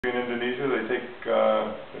In Indonesia, they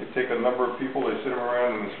take a number of people, they sit them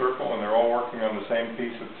around in a circle, and they're all working on the same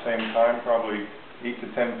piece at the same time. Probably 8 to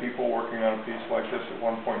 10 people working on a piece like this at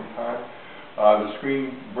one point in time. The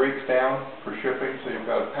screen breaks down for shipping, so you've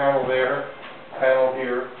got a panel there, panel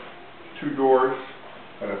here, 2 doors,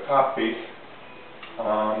 and a top piece.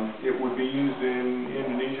 It would be used in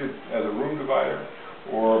Indonesia as a room divider,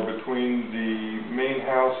 or between the main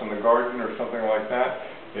house and the garden, or something like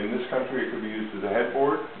that. In this country, it could be used as a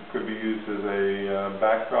headboard. It could be used as a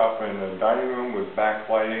backdrop in a dining room with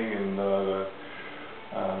backlighting and the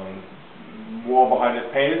wall behind it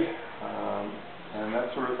painted, and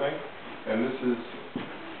that sort of thing. And this is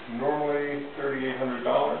normally $3,800,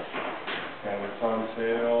 and it's on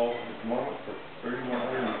sale at the moment for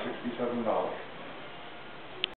 $3,167.